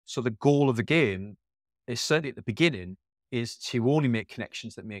So the goal of the game is certainly at the beginning is to only make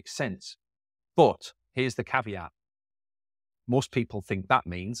connections that make sense. But here's the caveat. Most people think that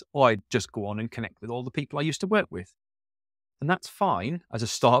means, oh, I just go on and connect with all the people I used to work with. And that's fine as a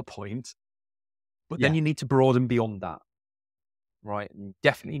start point, but then Yeah. you need to broaden beyond that, right? And you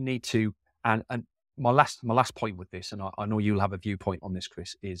definitely need to, and my last point with this, and I know you'll have a viewpoint on this,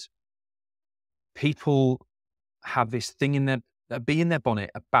 Chris, is people have this thing in their bee in their bonnet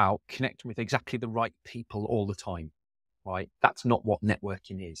about connecting with exactly the right people all the time, right? That's not what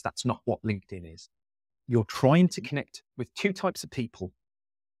networking is. That's not what LinkedIn is. You're trying to connect with two types of people.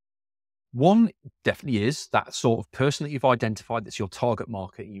 One definitely is that sort of person that you've identified that's your target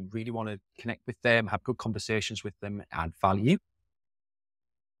market. You really want to connect with them, have good conversations with them, add value.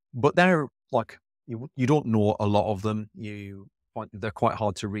 But they're like, you don't know a lot of them. You find they're quite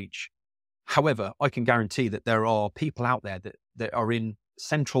hard to reach. However, I can guarantee that there are people out there that are in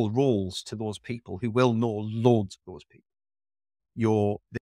central roles to those people who will know loads of those people. Your